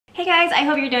Hey guys, I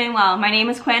hope you're doing well. My name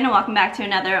is Quinn and welcome back to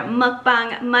another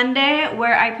Mukbang Monday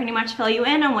where I pretty much fill you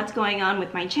in on what's going on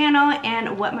with my channel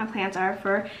and what my plans are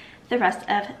for the rest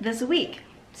of this week.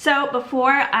 So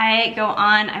before I go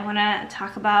on, I want to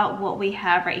talk about what we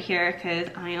have right here because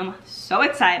I am so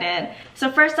excited.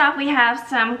 So first off, we have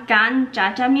some Korean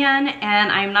Jjajangmyeon, and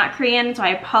I'm not Korean, so I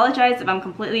apologize if I'm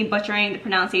completely butchering the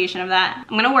pronunciation of that.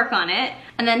 I'm gonna work on it.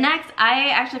 And then next,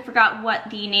 I actually forgot what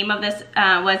the name of this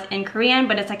was in Korean,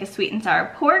 but it's like a sweet and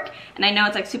sour pork, and I know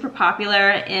it's like super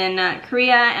popular in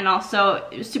Korea and also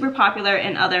super popular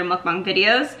in other mukbang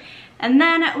videos. And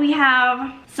then we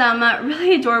have some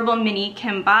really adorable mini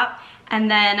kimbap,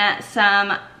 and then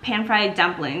some pan-fried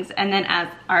dumplings. And then as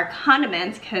our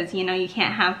condiments, because you know you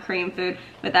can't have Korean food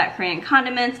without Korean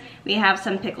condiments, we have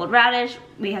some pickled radish,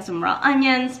 we have some raw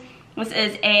onions, this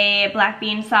is a black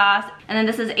bean sauce, and then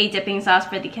this is a dipping sauce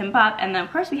for the kimbap, and then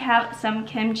of course we have some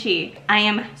kimchi. I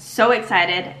am so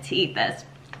excited to eat this.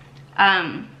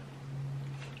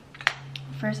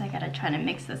 First I gotta try to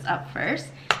mix this up first.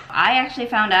 I actually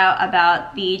found out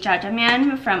about the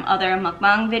jjajangmyeon from other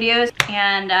mukbang videos,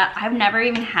 and I've never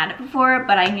even had it before,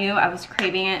 but I knew I was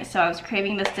craving it, so I was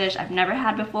craving this dish I've never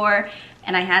had before,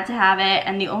 and I had to have it.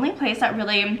 And the only place that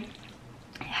really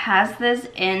has this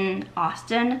in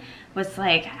Austin was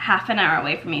like half an hour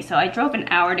away from me, so I drove an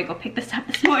hour to go pick this up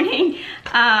this morning.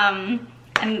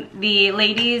 And the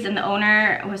ladies and the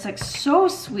owner was like so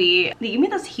sweet. They gave me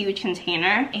this huge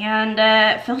container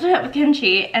and filled it up with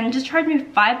kimchi and just charged me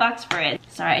 $5 for it.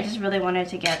 Sorry, I just really wanted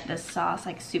to get this sauce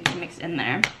like super mixed in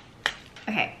there.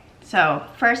 Okay, so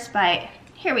first bite,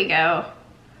 here we go.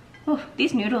 Oh,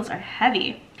 these noodles are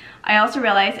heavy. I also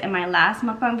realized in my last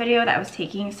mukbang video that I was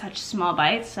taking such small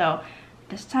bites, so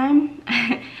this time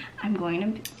I'm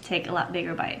going to take a lot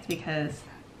bigger bites because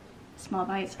small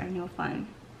bites are no fun.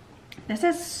 This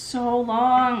is so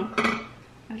long.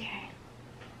 Okay.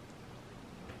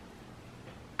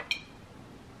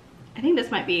 I think this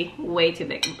might be way too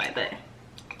big of a bite, but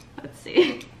let's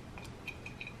see.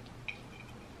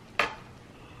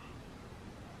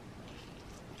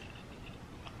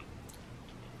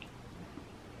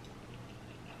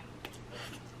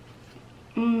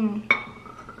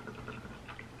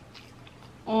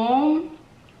 Oh.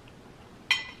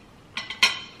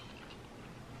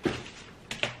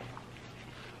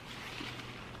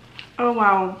 Oh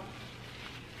wow.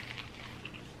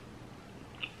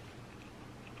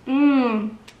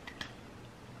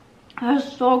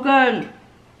 That's so good.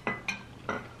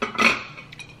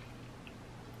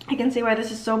 I can see why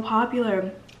this is so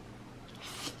popular.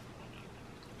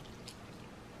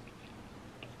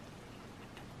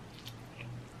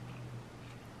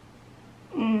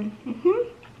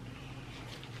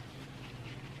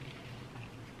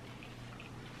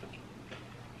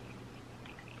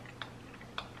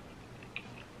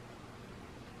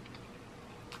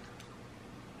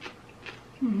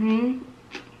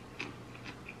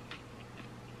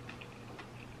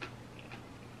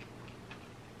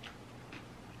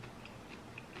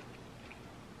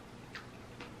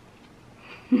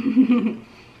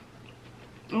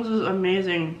 This is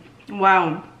amazing.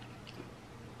 Wow.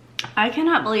 I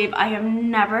cannot believe I have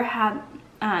never had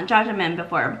jjajangmyeon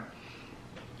before.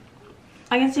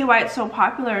 I can see why it's so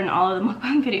popular in all of the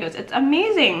mukbang videos. It's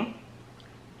amazing.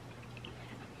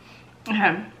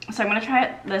 Okay, so I'm gonna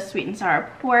try the sweet and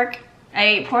sour pork.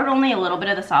 I poured only a little bit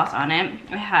of the sauce on it.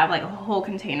 I have like a whole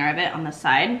container of it on the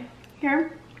side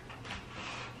here.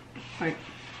 I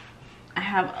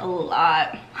have a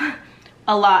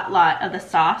lot of the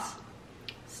sauce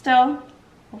still.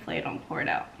 Hopefully I don't pour it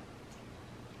out.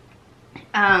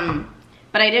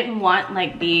 But I didn't want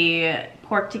like the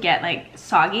pork to get like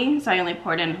soggy, so I only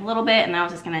poured in a little bit, and I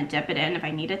was just gonna dip it in if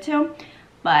I needed to.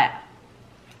 But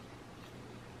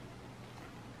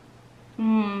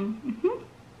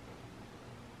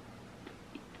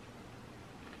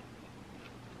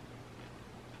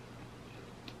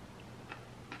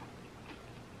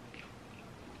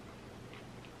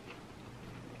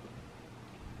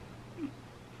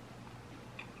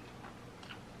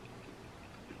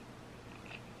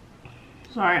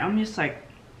sorry, I'm just like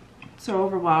so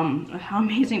overwhelmed with how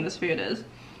amazing this food is.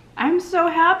 I'm so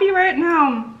happy right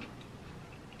now.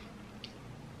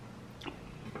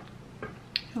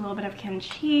 A little bit of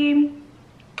kimchi.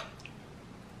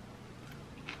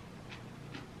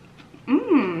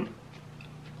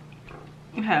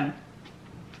 Okay.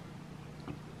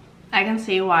 I can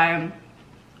see why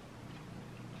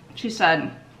she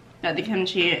said that the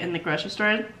kimchi in the grocery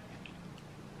store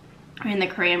or in the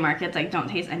Korean markets like don't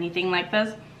taste anything like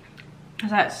this, because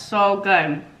that's so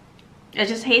good. It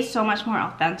just tastes so much more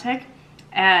authentic.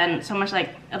 and so much like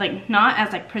not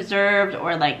as like preserved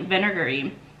or like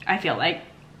vinegary, I feel like,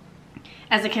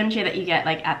 as the kimchi that you get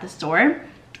like at the store.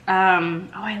 Oh,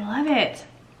 I love it.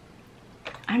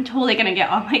 I'm totally gonna get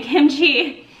all my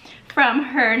kimchi from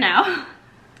her now.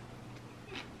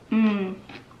 Mmm.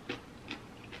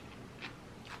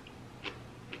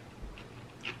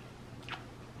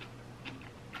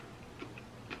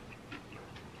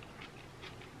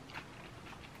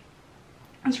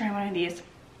 Let's try one of these.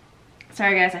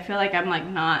 Sorry guys, I feel like I'm like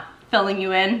not filling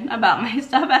you in about my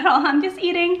stuff at all. I'm just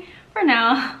eating for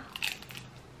now.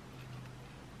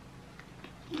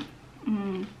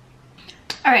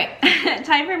 All right,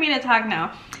 time for me to talk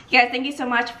now. You guys, thank you so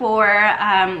much for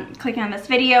clicking on this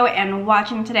video and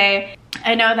watching today.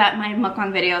 I know that my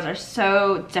mukbang videos are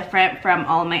so different from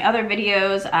all of my other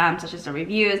videos, such as the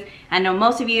reviews. I know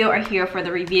most of you are here for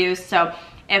the reviews, so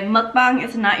if mukbang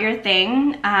is not your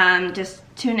thing, just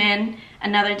tune in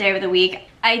another day of the week.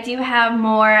 I do have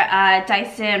more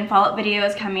Dyson follow-up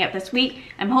videos coming up this week.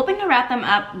 I'm hoping to wrap them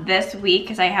up this week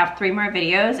because I have 3 more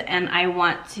videos and I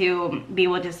want to be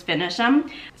able to just finish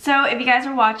them. So if you guys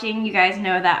are watching, you guys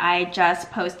know that I just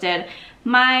posted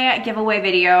my giveaway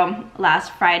video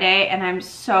last Friday and I'm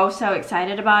so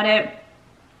excited about it.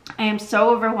 I am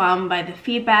so overwhelmed by the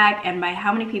feedback and by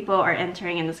how many people are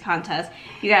entering in this contest.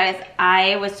 You guys,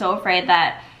 I was so afraid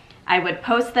that I would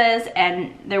post this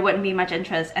and there wouldn't be much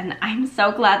interest, and I'm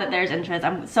so glad that there's interest.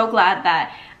 I'm so glad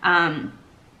that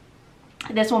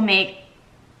this will make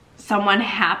someone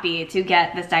happy to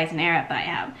get this Dyson Airwrap that I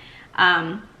have.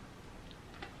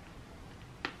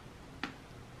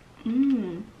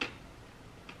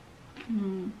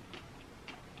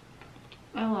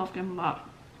 I love kimbap.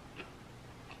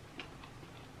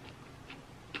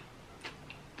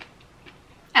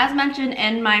 As mentioned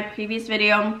in my previous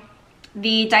video,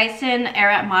 the Dyson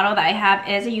Airwrap model that I have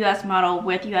is a US model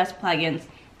with US plugins.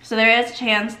 So there is a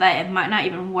chance that it might not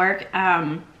even work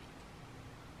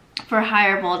for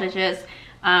higher voltages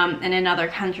and in other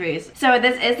countries. So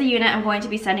this is the unit I'm going to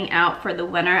be sending out for the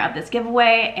winner of this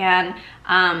giveaway, and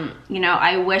you know,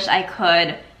 I wish I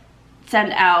could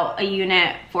send out a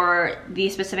unit for the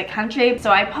specific country.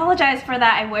 So I apologize for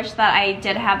that. I wish that I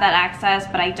did have that access,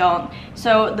 but I don't.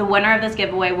 So the winner of this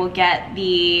giveaway will get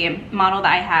the model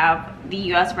that I have, the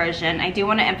US version. I do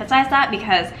want to emphasize that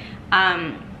because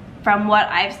from what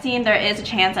I've seen, there is a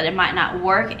chance that it might not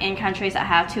work in countries that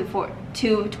have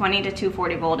 220 to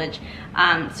 240 voltage.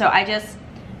 So I just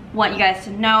want you guys to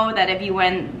know that if you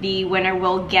win, the winner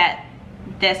will get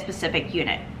this specific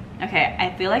unit. Okay,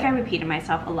 I feel like I repeated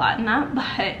myself a lot in that,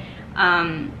 but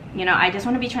you know, I just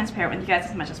want to be transparent with you guys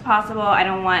as much as possible. I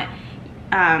don't want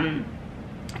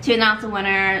to announce the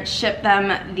winner, ship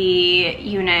them the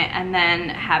unit, and then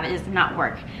have it just not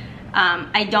work.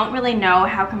 I don't really know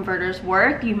how converters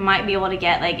work. You might be able to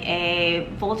get like a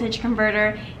voltage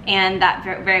converter, and that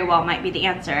very well might be the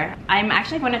answer. I'm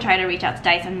actually going to try to reach out to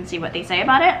Dyson and see what they say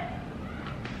about it,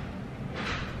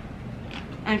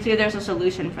 and see if there's a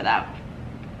solution for that.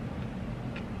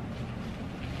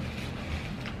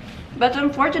 But it's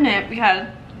unfortunate because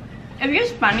if you're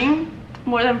spending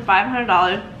more than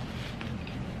 $500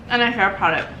 on a hair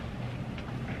product,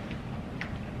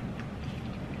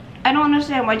 I don't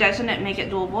understand why Dyson didn't make it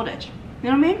dual voltage.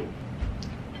 You know what I mean?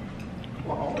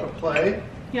 Well, I'm gonna play.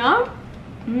 Yeah?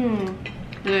 Dude,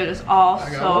 it's all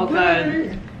so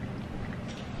good.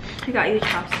 I got you a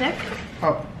chopstick.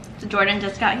 Oh. So Jordan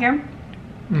just got here.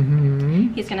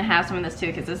 He's gonna have some of this too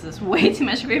because this is way too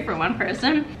much food for one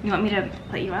person. You want me to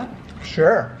plate you up?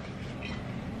 Sure.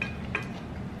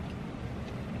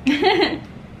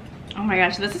 Oh my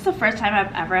gosh, this is the first time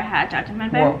I've ever had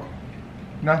jjajangmyeon. Whoa.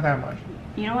 Not that much.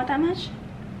 You don't want that much?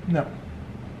 No.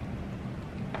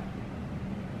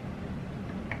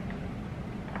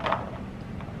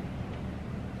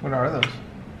 What are those?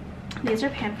 These are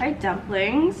pan-fried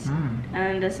dumplings,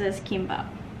 and this is kimbap.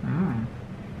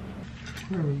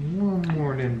 One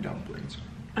more than dumplings.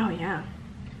 Oh yeah.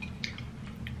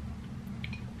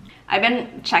 I've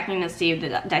been checking to see if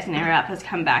the Dyson Airwrap has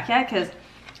come back yet, because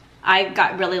I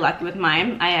got really lucky with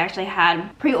mine. I actually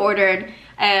had pre-ordered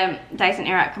Dyson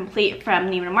Airwrap complete from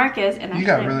Neiman Marcus, and you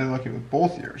got really lucky with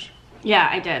both yours. Yeah,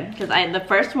 I did, because the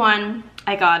first one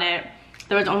I got it.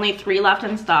 There was only 3 left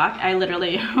in stock. I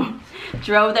literally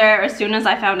drove there as soon as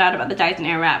I found out about the Dyson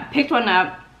Airwrap, picked one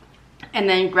up, and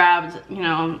then grabbed, you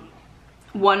know,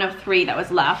 one of 3 that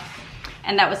was left,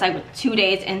 and that was like 2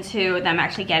 days into them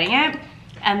actually getting it.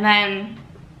 And then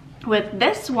with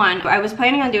this one, I was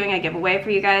planning on doing a giveaway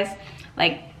for you guys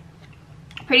like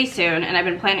pretty soon, and I've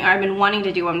been wanting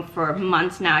to do one for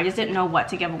months now. I just didn't know what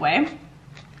to give away.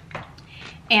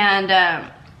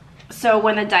 And So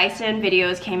when the Dyson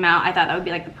videos came out, I thought that would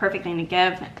be like the perfect thing to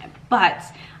give, but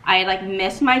I like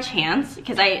missed my chance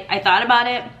because I thought about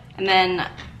it, and then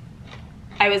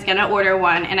I was gonna order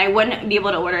one, and I wouldn't be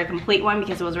able to order a complete one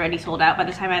because it was already sold out by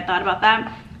the time I thought about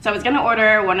that. So I was gonna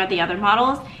order one of the other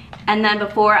models, and then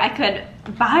before I could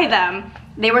buy them,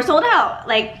 they were sold out.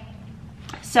 Like,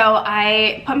 so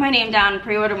I put my name down,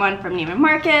 pre-ordered one from Neiman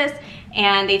Marcus,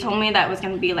 and they told me that it was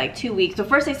gonna be like 2 weeks. So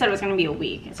first they said it was gonna be a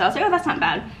week. So I was like, oh, that's not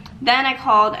bad. Then I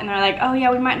called and they're like, oh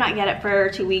yeah, we might not get it for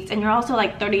 2 weeks, and you're also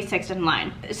like 36 in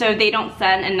line. So they don't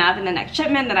send enough in the next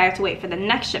shipment, that I have to wait for the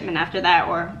next shipment after that,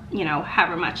 or you know,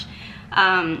 however much.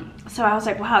 So I was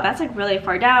like, wow, that's like really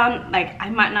far down. Like I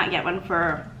might not get one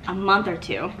for a month or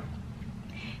two.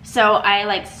 So I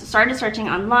like started searching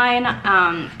online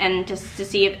and just to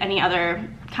see if any other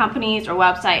companies or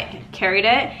website carried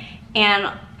it.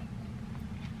 And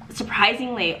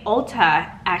surprisingly,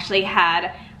 Ulta actually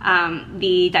had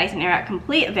the Dyson Airwrap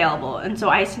Complete available, and so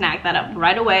I snagged that up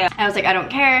right away. I was like, I don't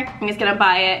care, I'm just gonna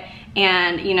buy it,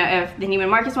 and you know, if the Neiman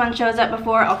Marcus one shows up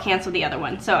before, I'll cancel the other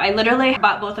one. So I literally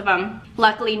bought both of them.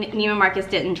 Luckily, Neiman Marcus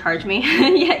didn't charge me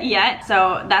yet,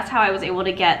 so that's how I was able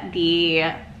to get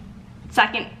the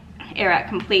second Airwrap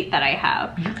Complete that I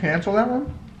have. Did you cancel that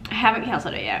one? I haven't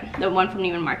canceled it yet. The one from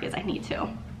Neiman Marcus, I need to.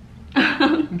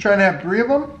 You trying to have 3 of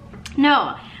them?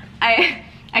 No, I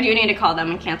do need to call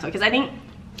them and cancel, because I think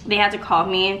they had to call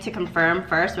me to confirm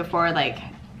first before, like,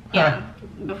 yeah,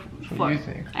 before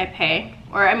I pay.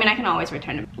 Or, I mean, I can always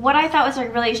return it. What I thought was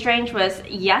like really strange was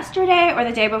yesterday or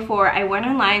the day before, I went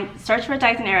online, searched for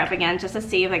Dyson Airwrap again just to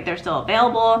see if like they're still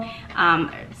available,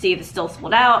 see if it's still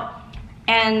sold out.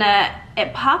 And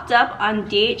it popped up on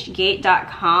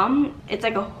dhgate.com. It's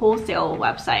like a wholesale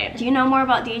website. Do you know more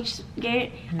about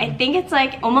DHgate? I think it's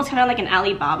like almost kind of like an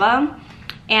Alibaba.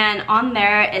 And on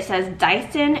there it says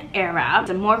Dyson Airwrap.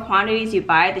 The more quantities you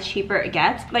buy, the cheaper it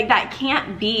gets. Like that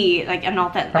can't be like an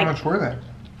authentic. How much were they?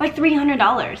 Like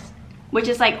 $300, which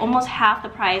is like almost half the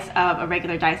price of a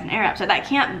regular Dyson Airwrap. So that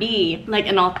can't be like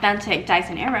an authentic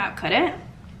Dyson Airwrap, could it?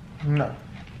 No.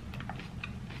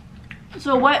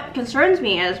 So what concerns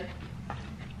me is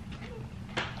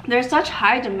there's such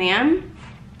high demand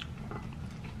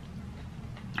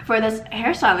for this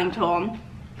hairstyling tool,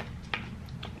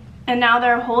 and now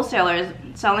there are wholesalers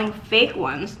selling fake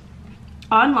ones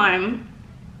online.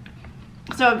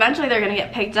 So eventually they're gonna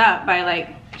get picked up by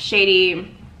like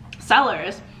shady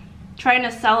sellers trying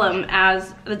to sell them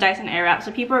as the Dyson Airwrap.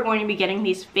 So people are going to be getting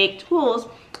these fake tools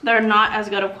that are not as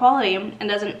good of quality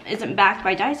and isn't backed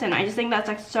by Dyson. I just think that's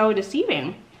like so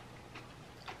deceiving.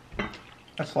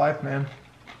 That's life, man.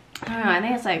 I don't know, I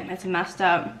think it's like, it's messed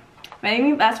up. But I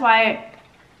think that's why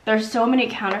there's so many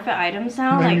counterfeit items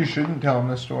now. Maybe like, you shouldn't tell them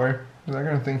this story. They're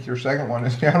gonna think your second one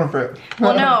is counterfeit.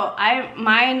 Well, no,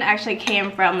 mine actually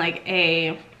came from like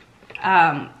a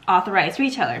authorized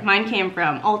retailer. Mine came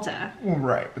from Ulta. Well,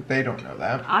 right, but they don't know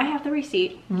that. I have the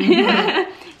receipt.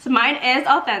 So mine is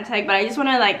authentic, but I just want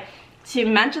to like to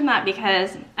mention that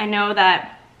because I know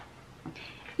that,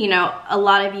 you know, a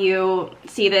lot of you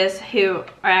see this who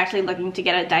are actually looking to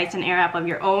get a Dyson Airwrap of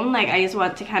your own. Like I just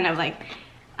want to kind of like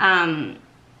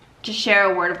just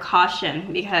share a word of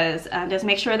caution, because just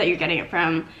make sure that you're getting it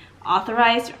from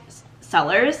authorized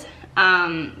sellers,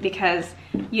 because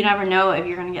you never know if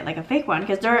you're gonna get like a fake one,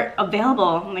 because they're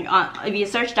available like if you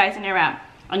search Dyson Airwrap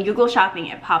on Google Shopping,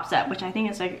 it pops up, which I think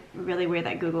is like really weird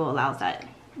that Google allows that.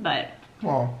 But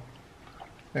well,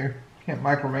 they can't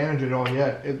micromanage it all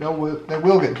yet. They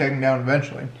will get taken down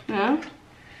eventually. yeah.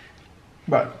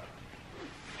 But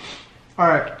all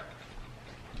right,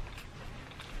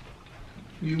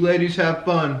 you ladies have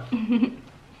fun.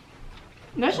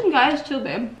 There's some guys too,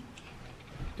 babe.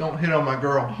 Don't hit on my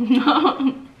girl.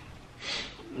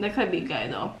 They could be gay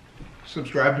though.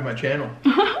 Subscribe to my channel.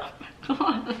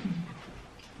 God.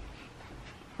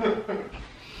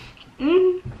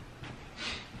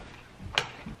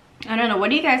 I don't know, what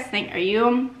do you guys think? Are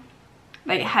you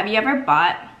like, have you ever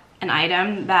bought an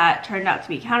item that turned out to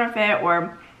be counterfeit,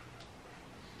 or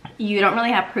you don't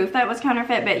really have proof that it was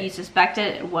counterfeit but you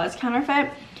suspected it was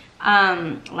counterfeit?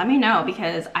 Let me know,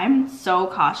 because I'm so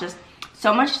cautious,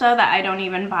 so much so that I don't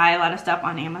even buy a lot of stuff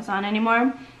on Amazon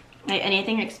anymore. Like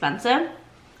anything expensive,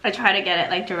 I try to get it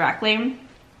like directly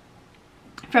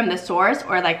from the source,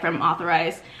 or like from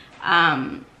authorized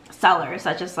sellers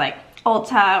such as like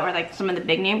Ulta or like some of the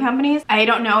big name companies. I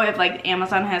don't know if like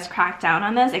Amazon has cracked down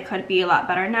on this. It could be a lot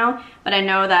better now, but I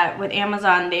know that with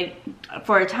Amazon,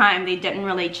 for a time they didn't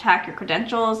really check your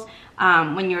credentials.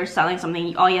 When you're selling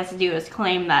something, all you have to do is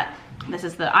claim that this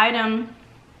is the item,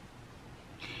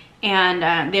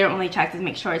 and they don't really check to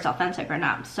make sure it's authentic or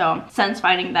not. So since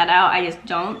finding that out, I just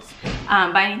don't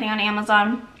buy anything on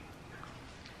Amazon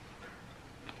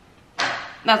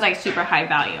that's like super high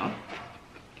value.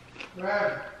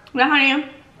 Red, Yeah, honey?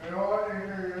 you know what I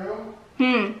hear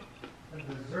you?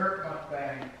 A dessert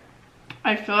mukbang.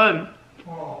 I should.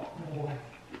 Oh boy,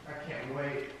 I can't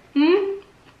wait.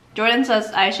 Jordan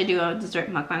says I should do a dessert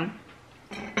mukbang.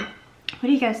 What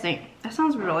do you guys think? That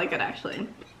sounds really good, actually.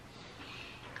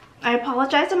 I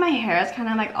apologize that my hair is kind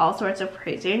of like all sorts of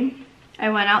crazy. I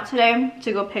went out today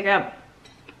to go pick up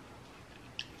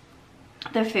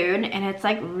the food, and it's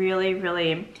like really,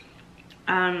 really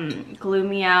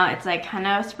gloomy out. It's like kind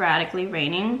of sporadically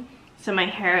raining, so my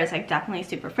hair is like definitely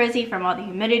super frizzy from all the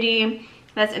humidity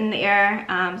that's in the air.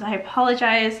 So I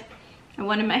apologize. I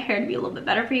wanted my hair to be a little bit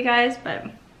better for you guys, but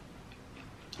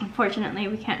unfortunately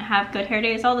we can't have good hair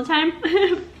days all the time.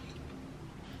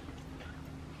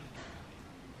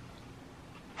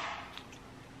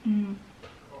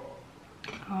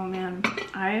 Oh man,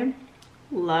 I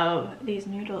love these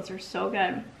noodles. They're so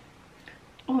good.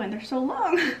 Oh, and they're so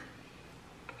long.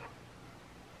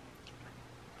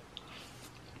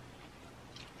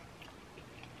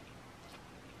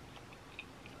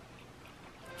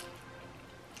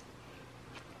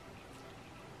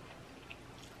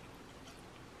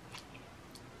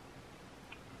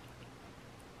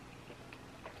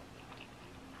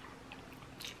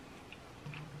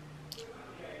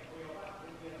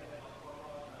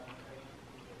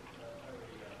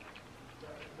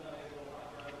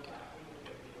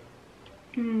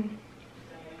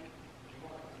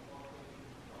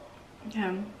 Okay,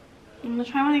 I'm gonna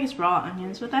try one of these raw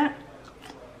onions with it.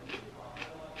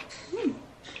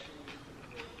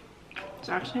 It's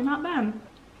actually not bad.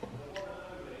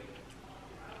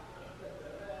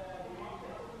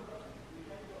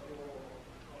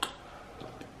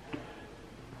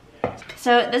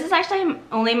 So this is actually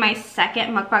only my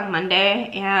second Mukbang Monday,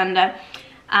 and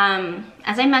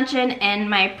as I mentioned in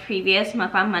my previous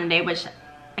Mukbang Monday, which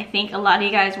I think a lot of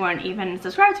you guys weren't even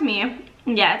subscribed to me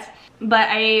yet, but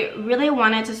I really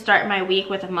wanted to start my week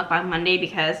with a Mukbang Monday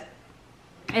because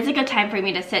it's a good time for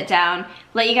me to sit down,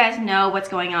 let you guys know what's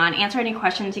going on, answer any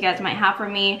questions you guys might have for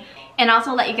me, and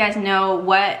also let you guys know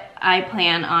what I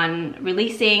plan on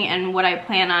releasing and what I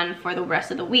plan on for the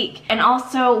rest of the week. And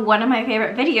also, one of my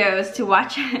favorite videos to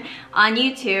watch on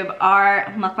YouTube are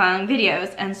mukbang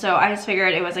videos, and so I just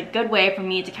figured it was a good way for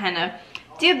me to kind of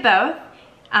do both,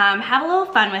 have a little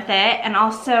fun with it, and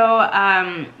also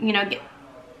you know,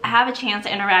 have a chance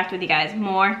to interact with you guys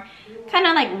more, kind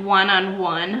of like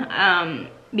one-on-one,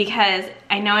 because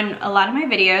I know in a lot of my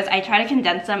videos I try to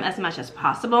condense them as much as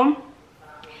possible.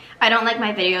 I don't like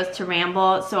my videos to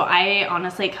ramble, so I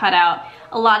honestly cut out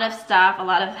a lot of stuff, a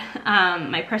lot of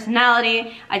my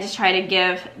personality. I just try to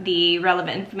give the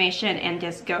relevant information and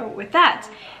just go with that.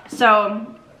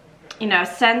 So, you know,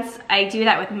 since I do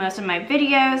that with most of my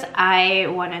videos, I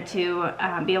wanted to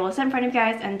be able to sit in front of you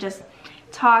guys and just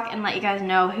talk and let you guys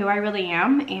know who I really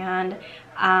am. And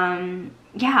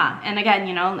yeah, and again,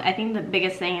 you know, I think the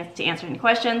biggest thing is to answer any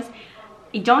questions.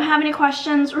 You don't have any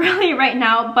questions really right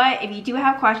now, but if you do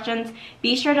have questions,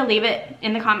 be sure to leave it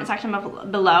in the comment section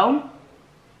below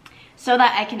so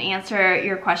that I can answer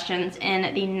your questions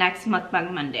in the next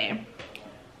Mukbang Monday.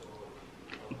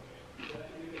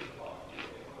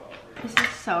 This is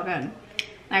so good.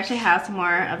 I actually have some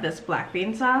more of this black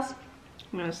bean sauce.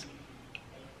 I'm gonna just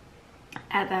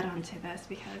add that onto this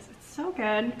because it's so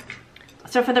good.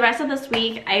 So for the rest of this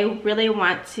week, I really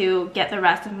want to get the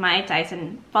rest of my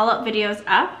Dyson follow-up videos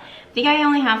up. I think I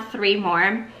only have 3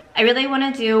 more. I really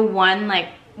want to do one like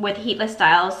with heatless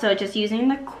style, so just using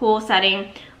the cool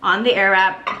setting on the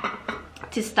Airwrap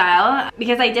to style,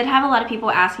 because I did have a lot of people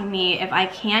asking me if I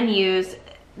can use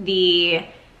the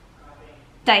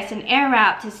Dyson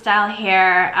Airwrap to style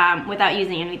hair without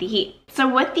using any of the heat.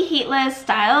 So with the heatless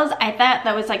styles, I thought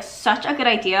that was like such a good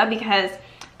idea, because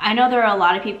I know there are a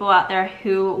lot of people out there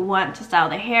who want to style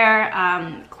their hair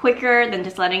quicker than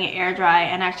just letting it air dry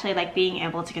and actually like being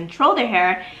able to control their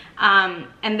hair,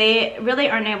 and they really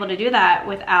aren't able to do that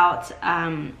without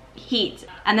heat.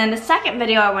 And then the second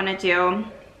video I want to do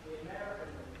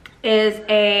is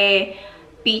a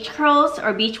beach curls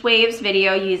or beach waves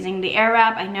video using the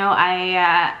Airwrap. I know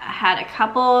I had a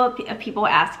couple of people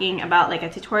asking about like a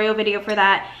tutorial video for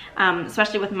that,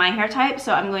 especially with my hair type,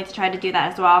 so I'm going to try to do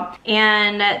that as well.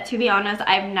 And to be honest,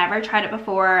 I've never tried it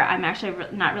before. I'm actually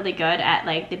not really good at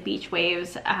like the beach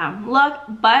waves look,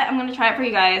 but I'm going to try it for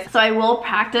you guys. So I will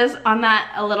practice on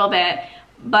that a little bit,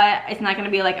 but it's not going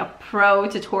to be like a pro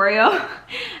tutorial.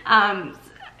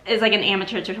 is like an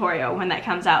amateur tutorial when that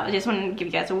comes out. I just wanted to give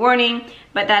you guys a warning,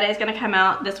 but that is gonna come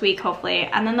out this week, hopefully.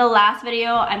 And then the last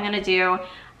video I'm gonna do,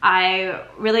 I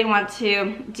really want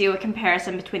to do a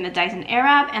comparison between the Dyson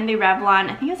Airwrap and the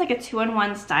Revlon. I think it's like a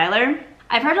 2-in-1 styler.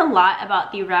 I've heard a lot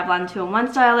about the Revlon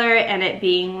 2-in-1 styler and it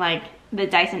being like the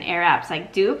Dyson Airwraps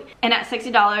like dupe, and at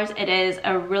 $60 it is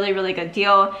a really good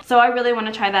deal. So I really want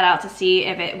to try that out to see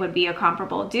if it would be a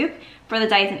comparable dupe for the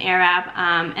Dyson Airwrap,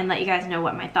 and let you guys know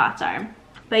what my thoughts are.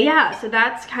 But yeah, so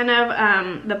that's kind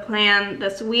of the plan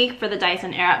this week for the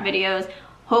Dyson Airwrap videos.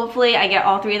 Hopefully I get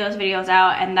all 3 of those videos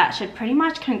out, and that should pretty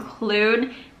much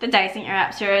conclude the Dyson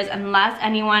Airwrap series, unless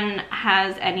anyone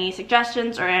has any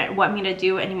suggestions or want me to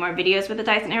do any more videos with the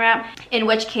Dyson Airwrap, in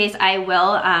which case I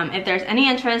will. If there's any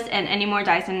interest in any more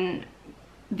Dyson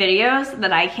videos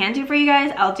that I can do for you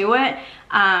guys, I'll do it.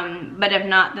 But if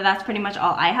not, then that's pretty much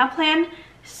all I have planned.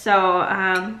 So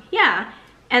yeah.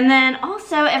 And then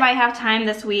also, if I have time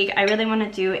this week, I really want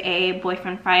to do a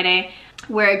Boyfriend Friday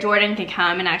where Jordan can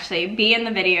come and actually be in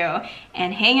the video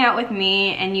and hang out with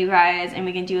me and you guys, and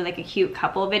we can do like a cute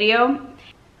couple video.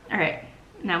 All right,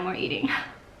 now we're eating.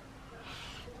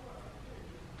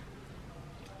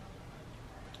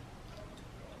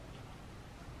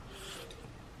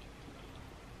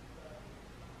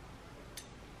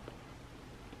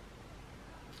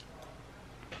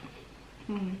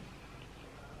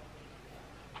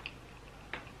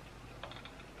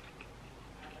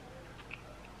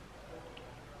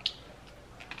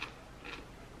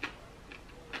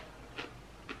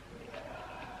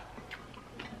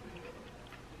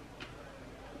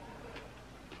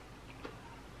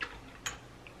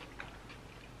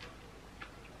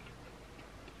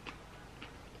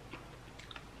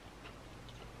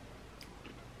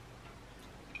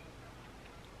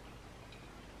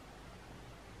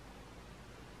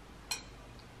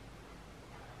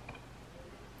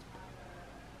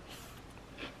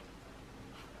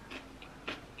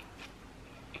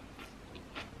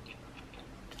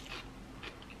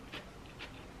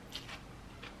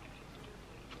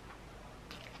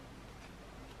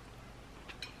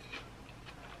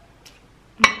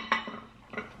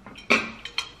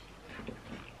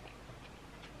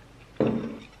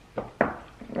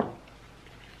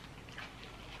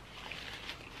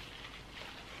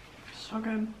 So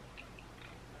good.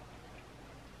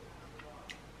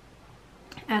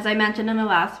 As I mentioned in the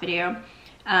last video,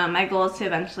 my goal is to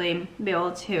eventually be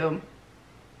able to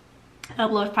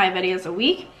upload 5 videos a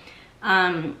week,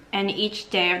 and each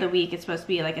day of the week is supposed to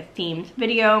be like a themed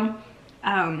video,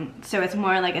 so it's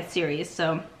more like a series.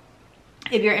 So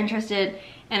if you're interested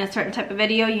in a certain type of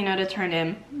video, you know to turn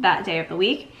in that day of the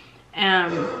week.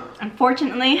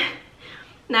 Unfortunately,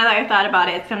 now that I've thought about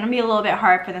it, it's going to be a little bit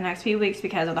hard for the next few weeks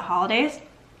because of the holidays.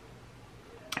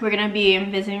 We're going to be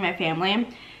visiting my family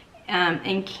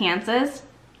in Kansas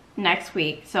next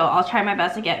week, so I'll try my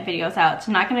best to get videos out. It's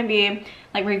not going to be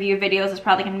like review videos. It's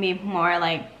probably going to be more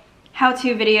like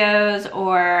how-to videos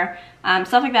or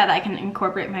stuff like that that I can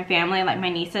incorporate my family. Like my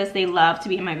nieces, they love to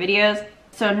be in my videos.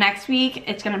 So next week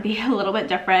it's going to be a little bit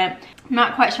different. I'm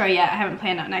not quite sure yet. I haven't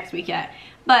planned out next week yet,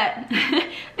 but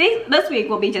this week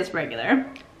will be just regular.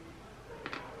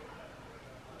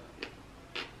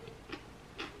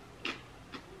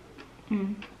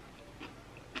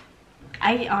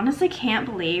 I honestly can't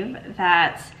believe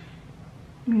that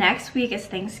next week is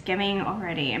Thanksgiving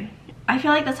already. I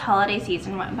feel like this holiday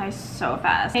season went by so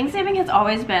fast. Thanksgiving has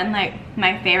always been like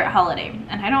my favorite holiday,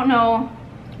 and I don't know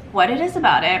what it is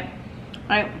about it,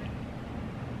 right?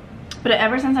 But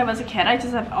ever since I was a kid, I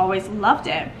just have always loved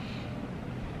it.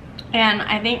 And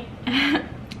I think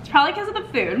it's probably because of the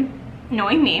food,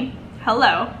 knowing me.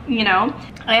 Hello, you know.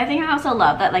 I think I also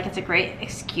love that like it's a great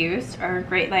excuse or a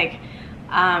great like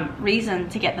reason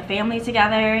to get the family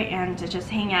together and to just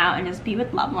hang out and just be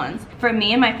with loved ones. For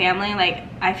me and my family, like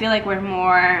I feel like we're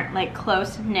more like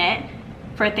close knit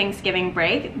for Thanksgiving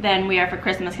break than we are for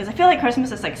Christmas, because I feel like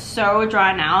Christmas is like so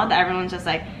drawn out that everyone's just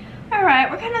like, all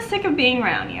right, we're kind of sick of being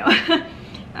around you.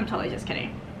 I'm totally just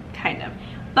kidding, kind of.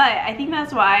 But I think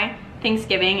that's why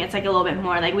Thanksgiving, it's like a little bit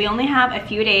more like we only have a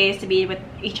few days to be with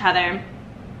each other.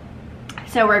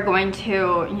 So we're going to,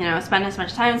 you know, spend as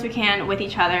much time as we can with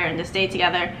each other and just stay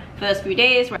together for those few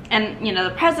days. And, you know,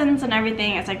 the presents and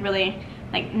everything, it's like really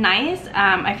like nice.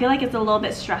 I feel like it's a little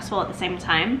bit stressful at the same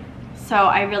time. So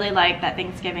I really like that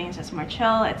Thanksgiving is just more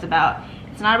chill. It's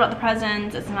not about the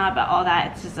presents, it's not about all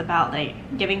that. It's just about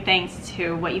like giving thanks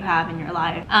to what you have in your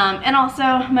life. And also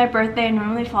my birthday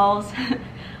normally falls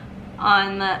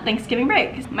on the Thanksgiving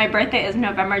break. My birthday is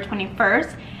November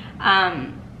 21st.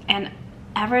 And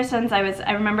ever since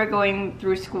I remember going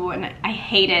through school and I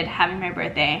hated having my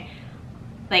birthday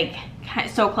like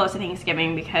so close to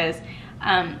Thanksgiving because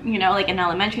you know, like in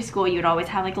elementary school you would always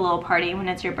have like a little party when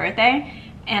it's your birthday,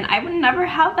 and I would never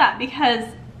have that because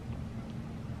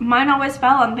mine always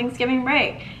fell on Thanksgiving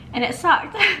break and it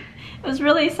sucked. It was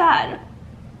really sad.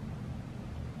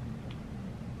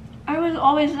 I was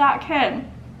always that kid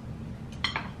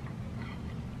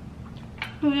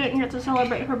who didn't get to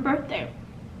celebrate her birthday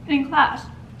in class.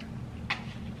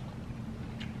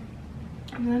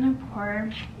 I'm gonna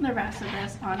pour the rest of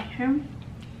this on here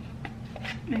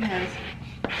because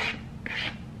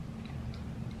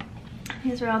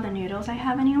these are all the noodles I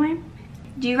have anyway.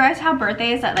 Do you guys have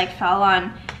birthdays that like fell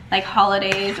on like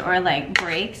holidays or like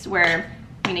breaks where,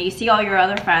 you know, you see all your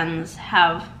other friends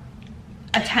have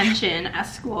attention at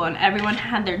school and everyone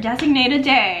had their designated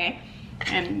day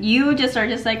and you just are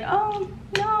just like, oh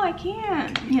no, I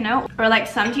can't, you know? Or like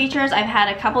some teachers, I've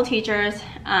had a couple teachers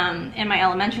in my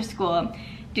elementary school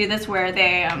do this where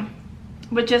they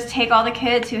would just take all the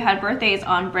kids who had birthdays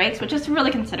on breaks, which is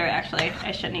really considerate actually.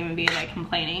 I shouldn't even be like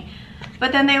complaining.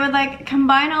 But then they would like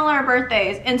combine all our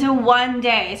birthdays into one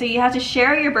day. So you have to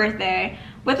share your birthday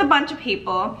with a bunch of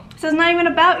people. So it's not even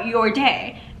about your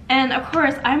day. And of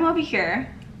course, I'm over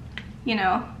here, you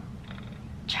know,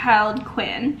 child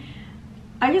Quinn.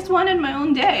 I just wanted my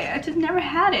own day. I just never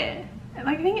had it.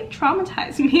 Like, I think it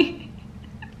traumatized me.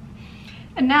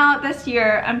 And now this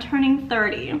year, I'm turning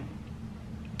 30.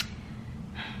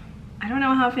 I don't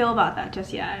know how I feel about that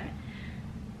just yet.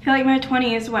 I feel like my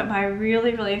 20s went by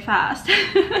really, really fast.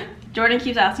 Jordan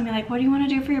keeps asking me like, what do you want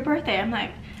to do for your birthday? I'm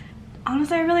like,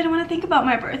 honestly, I really don't want to think about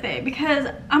my birthday because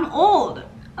I'm old.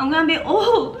 I'm gonna be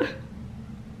old.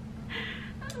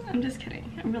 I'm just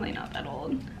kidding. I'm really not that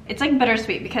old. It's like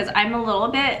bittersweet because I'm a little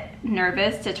bit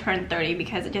nervous to turn 30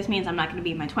 because it just means I'm not gonna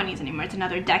be in my 20s anymore. It's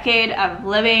another decade of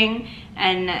living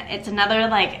and it's another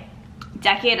like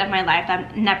decade of my life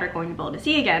that I'm never going to be able to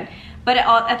see again. But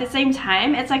at the same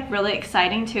time, it's like really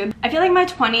exciting too. I feel like my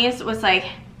 20s was like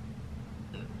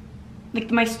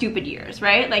my stupid years,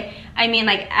 right? Like, I mean,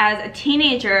 like as a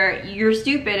teenager, you're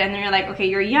stupid and then you're like, okay,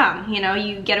 you're young, you know,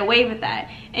 you get away with that.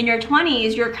 In your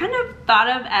 20s, you're kind of thought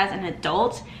of as an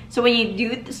adult. So when you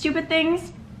do the stupid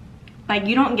things, like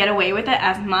you don't get away with it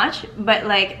as much, but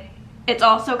like, it's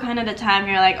also kind of the time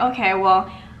you're like, okay,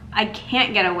 well, I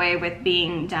can't get away with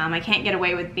being dumb. I can't get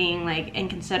away with being like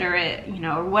inconsiderate, you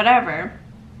know, or whatever.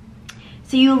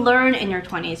 So you learn in your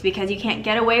 20s because you can't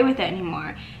get away with it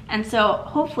anymore. And so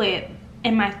hopefully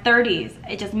in my 30s,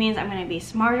 it just means I'm gonna be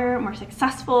smarter, more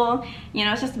successful. You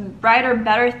know, it's just brighter,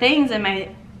 better things in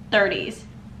my 30s,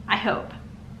 I hope.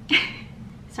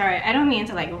 Sorry, I don't mean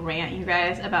to like rant you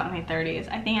guys about my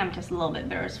 30s. I think I'm just a little bit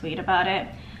bittersweet about it.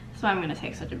 That's why I'm gonna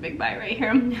take such a big bite right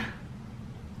here.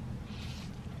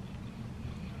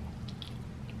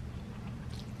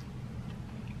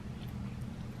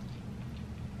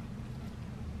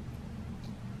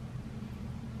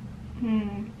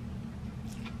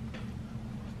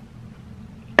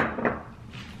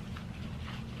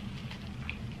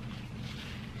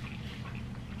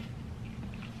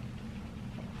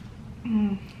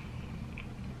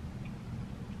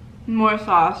 More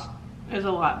sauce is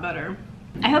a lot better.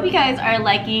 I hope you guys are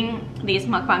liking these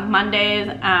Mukbang Mondays.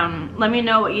 Let me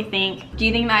know what you think. Do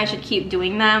you think that I should keep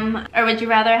doing them? Or would you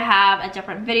rather have a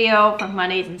different video for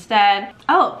Mondays instead?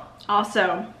 Oh,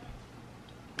 also,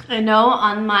 I know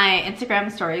on my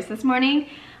Instagram stories this morning,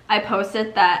 I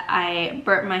posted that I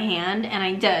burnt my hand, and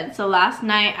I did. So last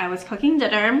night I was cooking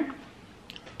dinner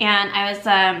and I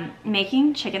was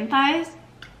making chicken thighs.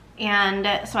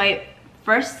 And so I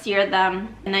first seared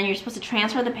them, and then you're supposed to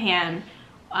transfer the pan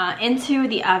into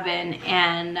the oven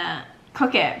and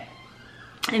cook it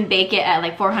and bake it at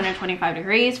like 425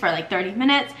 degrees for like 30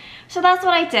 minutes. So that's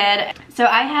what I did. So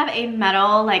I have a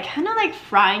metal, like kind of like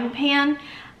frying pan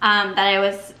that I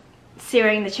was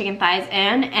searing the chicken thighs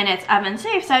in, and it's oven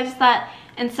safe. So I just thought,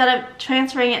 instead of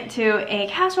transferring it to a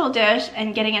casserole dish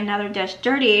and getting another dish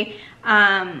dirty,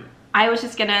 I was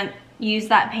just gonna use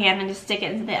that pan and just stick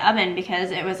it into the oven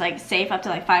because it was like safe up to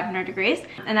like 500 degrees.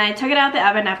 And I took it out the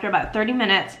oven after about 30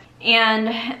 minutes, and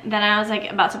then I was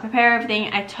like about to prepare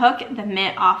everything. I took the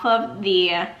mitt off of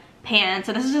the pan.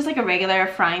 So this is just like a regular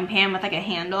frying pan with like a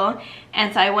handle.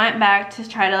 And so I went back to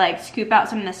try to like scoop out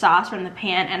some of the sauce from the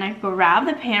pan, and I grabbed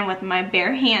the pan with my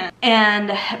bare hand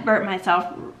and burnt myself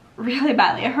really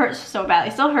badly. It hurts so badly.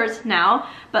 It still hurts now,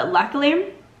 but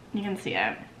luckily you can see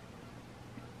it.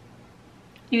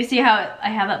 You see how I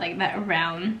have that like that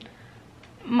round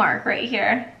mark right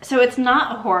here. So it's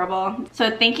not horrible. So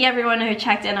thank you everyone who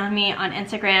checked in on me on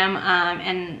Instagram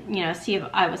and you know, see if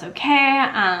I was okay.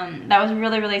 That was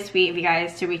really, really sweet of you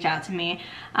guys to reach out to me.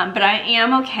 But I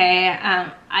am okay.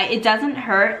 It doesn't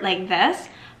hurt like this,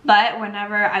 but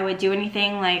whenever I would do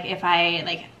anything, like if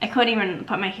I couldn't even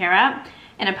put my hair up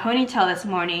in a ponytail this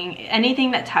morning,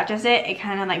 anything that touches it, it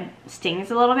kind of like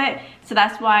stings a little bit. So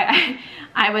that's why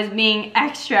I was being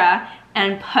extra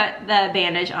and put the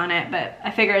bandage on it, but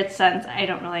I figured since I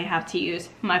don't really have to use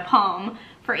my palm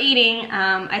for eating,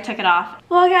 I took it off.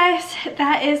 Well guys,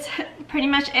 that is pretty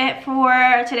much it for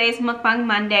today's Mukbang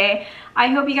Monday. I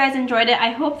hope you guys enjoyed it.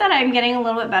 I hope that I'm getting a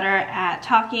little bit better at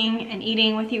talking and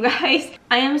eating with you guys.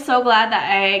 I am so glad that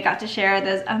I got to share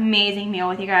this amazing meal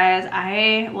with you guys.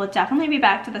 I will definitely be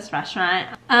back to this restaurant.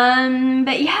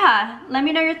 But yeah, let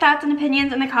me know your thoughts and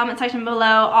opinions in the comment section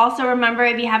below. Also remember,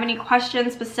 if you have any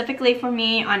questions specifically for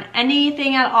me on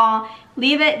anything at all,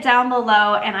 leave it down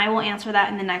below and I will answer that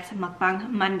in the next Mukbang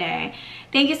Monday.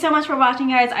 Thank you so much for watching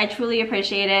guys. I truly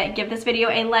appreciate it. Give this video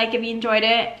a like if you enjoyed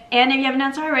it. And if you haven't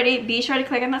done so already, be sure to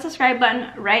click on that subscribe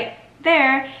button right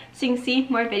there so you can see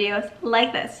more videos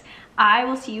like this. I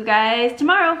will see you guys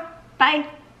tomorrow.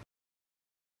 Bye.